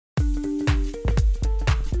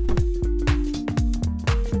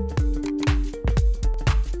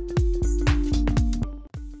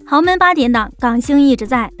豪门8点档，港星一直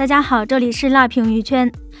在。大家好，这里是辣评娱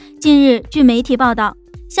圈。近日，据媒体报道，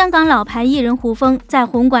香港老牌艺人胡枫在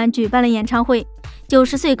红馆举办了演唱会。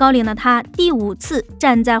90岁高龄的他第5次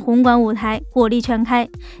站在红馆舞台，火力全开，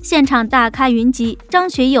现场大咖云集，张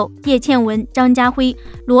学友、叶倩文、张家辉、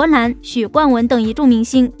罗兰、许冠文等一众明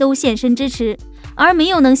星都现身支持。而没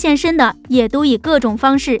有能现身的，也都以各种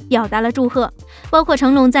方式表达了祝贺，包括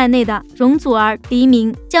成龙在内的容祖儿、黎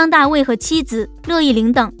明、姜大卫和妻子乐易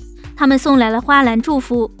玲等，他们送来了花篮祝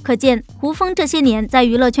福。可见胡枫这些年在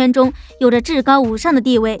娱乐圈中有着至高无上的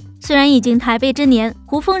地位。虽然已经台北之年，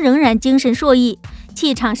胡枫仍然精神硕毅，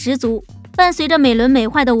气场十足。伴随着美轮美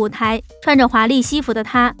奂的舞台，穿着华丽西服的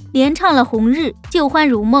他连唱了《红日》《旧欢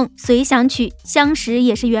如梦》《随想曲》《相识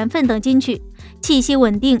也是缘分》等金曲，气息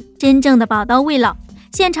稳定，真正的宝刀未老。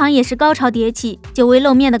现场也是高潮迭起，久未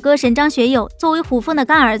露面的歌神张学友作为胡枫的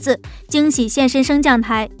干儿子，惊喜现身升降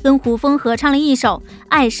台，跟胡枫合唱了一首《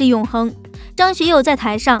爱是永恒》。张学友在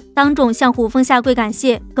台上当众向胡枫下跪感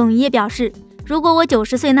谢，哽咽表示，如果我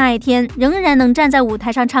90岁那一天仍然能站在舞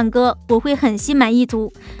台上唱歌，我会很心满意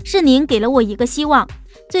足，是您给了我一个希望。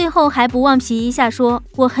最后还不忘皮一下说，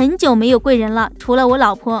我很久没有贵人了，除了我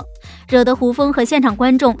老婆，惹得胡枫和现场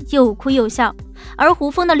观众又哭又笑。而胡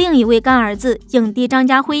枫的另一位干儿子影帝张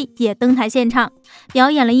家辉也登台献唱，表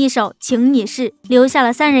演了一首《情已逝》，留下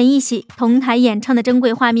了3人一起同台演唱的珍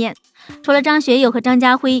贵画面。除了张学友和张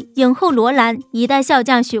家辉，影后罗兰、一代笑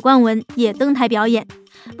将许冠文也登台表演。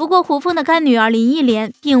不过胡枫的干女儿林忆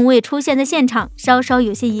莲并未出现在现场，稍稍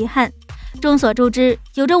有些遗憾。众所周知，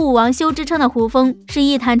有着舞王修之称的胡枫是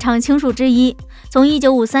艺坛常青树之一。从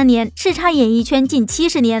1953年叱咤演艺圈近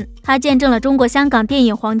70年，他见证了中国香港电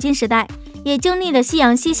影黄金时代，也经历了夕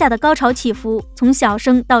阳西下的高潮起伏，从小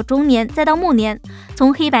生到中年再到暮年，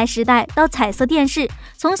从黑白时代到彩色电视，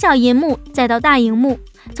从小银幕再到大荧幕，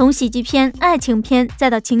从喜剧片、爱情片再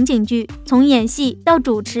到情景剧，从演戏到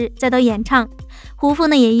主持再到演唱。胡枫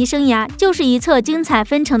的演艺生涯就是一册精彩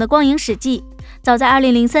纷呈的光影史记。早在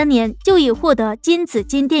2003年就已获得金紫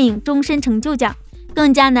金电影终身成就奖。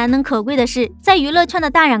更加难能可贵的是，在娱乐圈的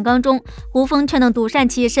大染缸中，胡枫却能独善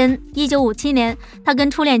其身。1957年，他跟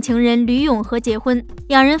初恋情人吕永和结婚，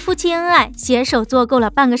两人夫妻恩爱，携手做够了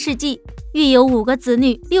半个世纪，育有5个子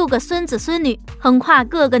女、6个孙子孙女，横跨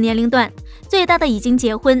各个年龄段。最大的已经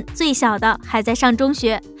结婚，最小的还在上中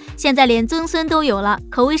学，现在连曾孙都有了，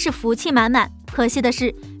可谓是福气满满。可惜的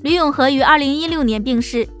是，吕永和于2016年病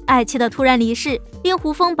逝，爱妻的突然离世令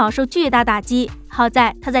胡枫饱受巨大打击。好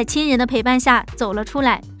在他在亲人的陪伴下走了出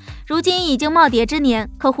来，如今已经耄耋之年，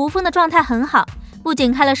可胡枫的状态很好，不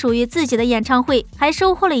仅开了属于自己的演唱会，还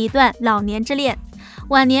收获了一段老年之恋。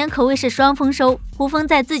晚年可谓是双丰收，胡枫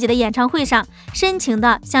在自己的演唱会上深情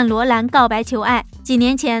地向罗兰告白求爱。几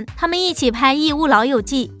年前，他们一起拍《义乌老友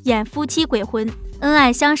记》，演夫妻鬼魂，恩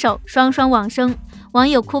爱相守，双双往生。网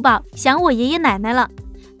友哭爆，想我爷爷奶奶了。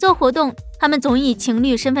做活动，他们总以情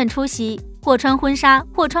侣身份出席，或穿婚纱，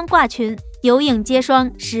或穿褂裙，有影皆双，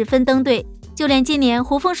十分登对。就连今年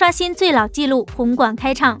胡枫刷新最老纪录，红馆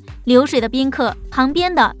开唱《流水的宾客》，旁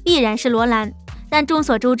边的必然是罗兰。但众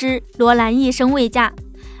所周知，罗兰一生未嫁。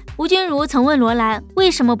吴君如曾问罗兰为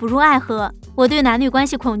什么不入爱河，我对男女关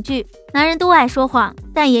系恐惧，男人都爱说谎，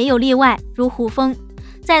但也有例外，如胡枫。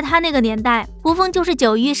在他那个年代，胡枫就是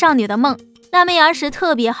9玉少女的梦。辣妹儿时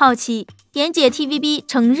特别好奇，点解 TVB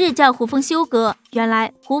成日叫胡枫修哥，原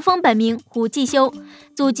来胡枫本名胡继修，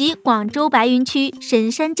祖籍广州白云区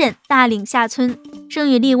神山镇大岭下村，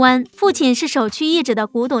生于荔湾，父亲是首屈一指的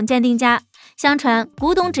古董鉴定家。相传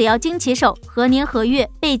古董只要经其手，何年何月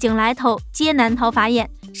背景来头皆难逃法眼。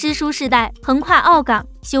诗书世代横跨澳港，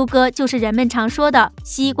修哥就是人们常说的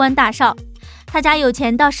西关大少。他家有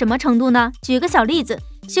钱到什么程度呢？举个小例子，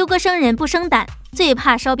修哥生人不生胆，最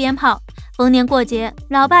怕烧鞭炮。逢年过节，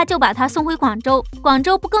老爸就把他送回广州，广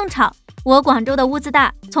州不更吵？我广州的屋子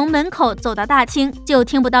大，从门口走到大厅就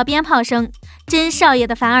听不到鞭炮声，真少爷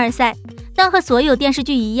的凡尔赛。但和所有电视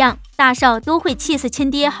剧一样，大少都会气死亲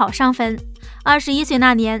爹好上坟。21岁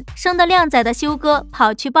那年，生得靓仔的修哥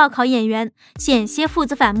跑去报考演员，险些父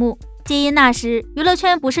子反目。皆因那时娱乐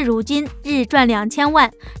圈不是如今日赚2000万，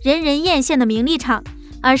人人艳羡的名利场，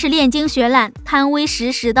而是炼精学懒、贪威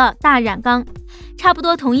识时的大染缸。差不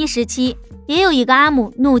多同一时期，也有一个阿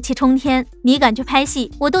姆怒气冲天，你敢去拍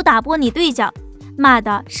戏，我都打破你对角。骂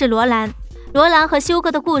的是罗兰。罗兰和修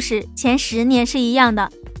哥的故事前10年是一样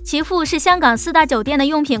的，其父是香港4大酒店的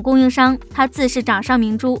用品供应商，他自是掌上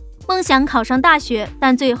明珠，梦想考上大学，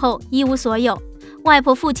但最后一无所有。外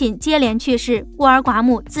婆父亲接连去世，孤儿寡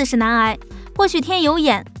母，自是难挨。或许天有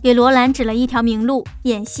眼，给罗兰指了一条明路，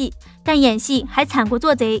演戏。但演戏还惨过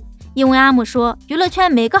做贼，因为阿姆说娱乐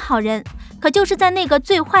圈没个好人，可就是在那个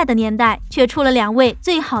最坏的年代，却出了2位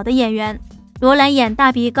最好的演员。罗兰演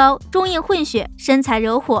大鼻高，中印混血，身材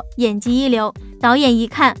惹火，演技一流。导演一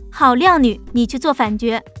看，好靓女，你去做反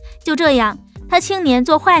角。就这样，她青年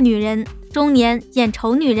做坏女人，中年演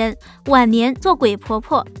丑女人，晚年做鬼婆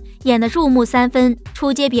婆，演得入木三分，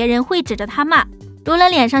出街别人会指着她骂。罗兰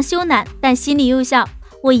脸上羞赧，但心里又笑，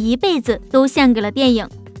我一辈子都献给了电影。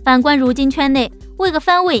反观如今圈内为个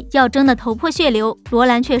番位要争得头破血流，罗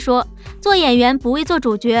兰却说，做演员不为做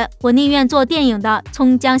主角，我宁愿做电影的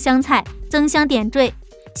葱姜香菜，增香点缀。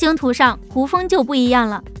星途上胡枫就不一样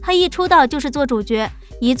了，他一出道就是做主角，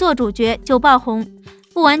一做主角就爆红。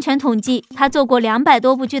不完全统计，他做过200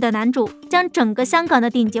多部剧的男主，将整个香港的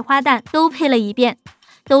顶级花旦都配了一遍。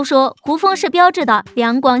都说胡枫是标致的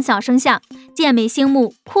两广小生相，剑眉星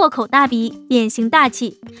目，阔口大鼻，脸型大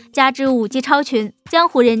气，加之舞技超群，江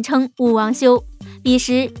湖人称武王修。彼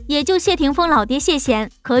时也就谢霆锋老爹谢贤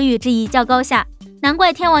可与之一较高下，难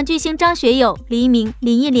怪天王巨星张学友、黎明、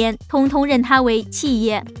林忆莲通通认他为契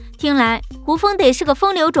爷。听来胡枫得是个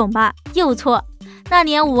风流种吧？又错。那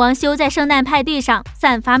年武王修在圣诞派对上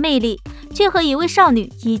散发魅力，却和一位少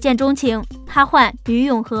女一见钟情，他唤吕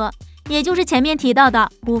永和，也就是前面提到的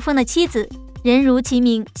胡枫的妻子。人如其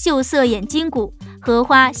名，秀色掩金骨，荷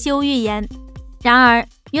花羞玉颜。然而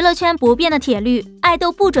娱乐圈不变的铁律，爱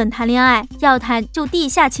豆不准谈恋爱，要谈就地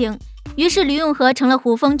下情。于是吕永和成了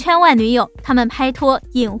胡枫圈外女友，他们拍拖、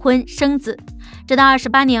隐婚、生子，直到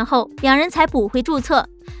28年后，两人才补回注册。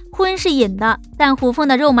婚是隐的，但胡枫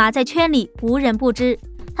的肉麻在圈里无人不知。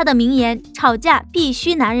他的名言：吵架必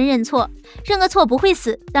须男人认错，认个错不会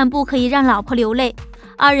死，但不可以让老婆流泪。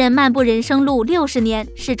二人漫步人生路60年，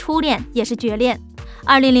是初恋也是绝恋。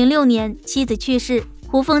2006年，妻子去世，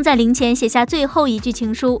胡枫在灵前写下最后一句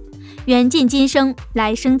情书：缘尽今生，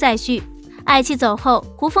来生再续。爱妻走后，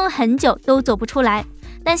胡枫很久都走不出来，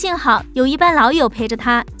但幸好有一班老友陪着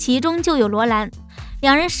他，其中就有罗兰。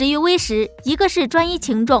两人时于微时，一个是专一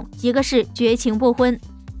情种，一个是绝情不婚。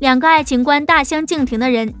两个爱情观大相径庭的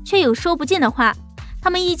人，却有说不尽的话。他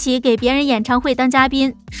们一起给别人演唱会当嘉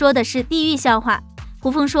宾，说的是地狱笑话。胡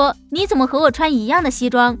枫说：“你怎么和我穿一样的西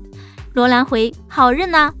装？”罗兰回：“好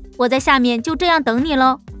认啊，我在下面就这样等你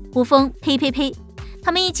喽。”胡枫：“呸呸呸！”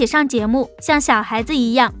他们一起上节目，像小孩子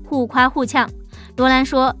一样互夸互呛。罗兰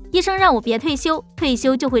说：“医生让我别退休，退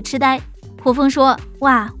休就会痴呆。”胡枫说：“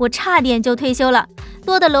哇，我差点就退休了，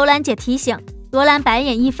多得罗兰姐提醒。”罗兰白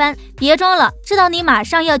眼一翻：“别装了，知道你马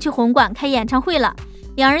上要去红馆开演唱会了。”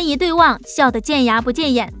两人一对望，笑得见牙不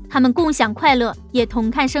见眼。他们共享快乐，也同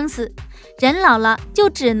看生死。人老了，就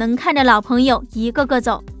只能看着老朋友一个个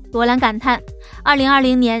走。罗兰感叹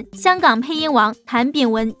：2020年，香港配音王谭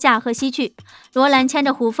炳文驾鹤西去，罗兰牵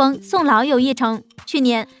着胡枫送老友一程。去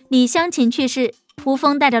年李香琴去世，胡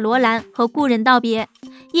枫带着罗兰和故人道别。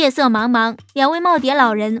夜色茫茫，两位耄耋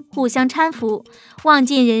老人互相搀扶，望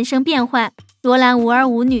尽人生变幻。罗兰无儿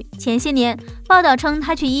无女，前些年报道称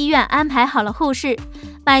他去医院安排好了后事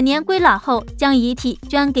，100年归老后将遗体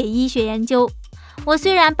捐给医学研究。我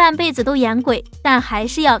虽然半辈子都演鬼，但还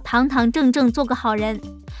是要堂堂正正做个好人。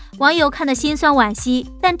网友看得心酸惋惜，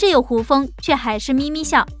但只有胡枫却还是咪咪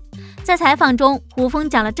笑。在采访中，胡枫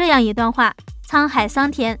讲了这样一段话：沧海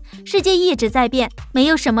桑田，世界一直在变，没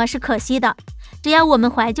有什么是可惜的，只要我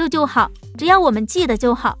们怀旧就好，只要我们记得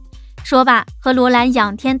就好。说罢，和罗兰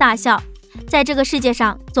仰天大笑。在这个世界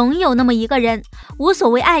上，总有那么一个人，无所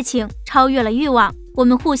谓爱情，超越了欲望，我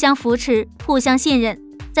们互相扶持，互相信任，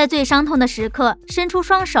在最伤痛的时刻伸出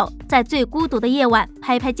双手，在最孤独的夜晚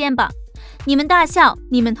拍拍肩膀。你们大笑，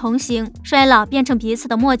你们同行，衰老变成彼此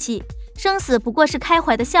的默契，生死不过是开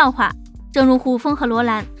怀的笑话。正如胡枫和罗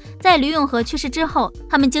兰，在吕永和去世之后，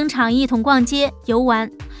他们经常一同逛街游玩。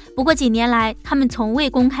不过几年来，他们从未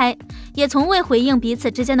公开，也从未回应彼此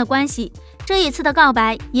之间的关系。这一次的告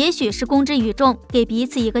白，也许是公之于众，给彼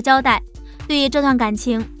此一个交代。对于这段感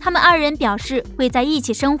情，他们二人表示会在一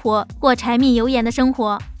起生活，过柴米油盐的生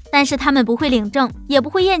活。但是他们不会领证，也不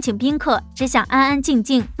会宴请宾客，只想安安静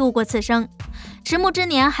静度过此生。迟暮之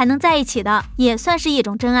年还能在一起的，也算是一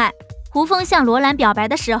种真爱。胡枫向罗兰表白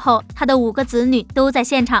的时候，他的5个子女都在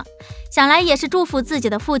现场，想来也是祝福自己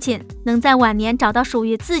的父亲能在晚年找到属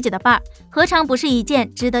于自己的伴儿，何尝不是一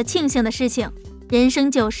件值得庆幸的事情？人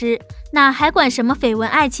生90，哪还管什么绯闻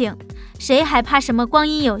爱情？谁还怕什么光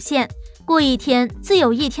阴有限？过一天自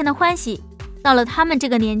有一天的欢喜。到了他们这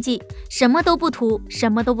个年纪，什么都不图，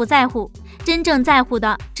什么都不在乎，真正在乎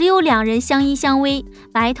的只有两人相依相偎，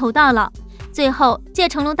白头到老。最后借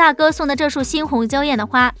成龙大哥送的这束猩红娇艳的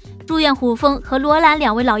花，祝愿胡枫和罗兰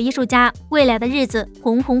2位老艺术家未来的日子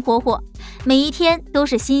红红火火，每一天都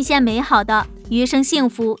是新鲜美好的，余生幸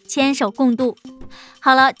福，牵手共度。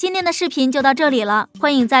好了，今天的视频就到这里了，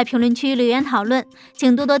欢迎在评论区留言讨论，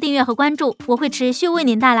请多多订阅和关注，我会持续为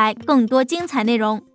您带来更多精彩内容。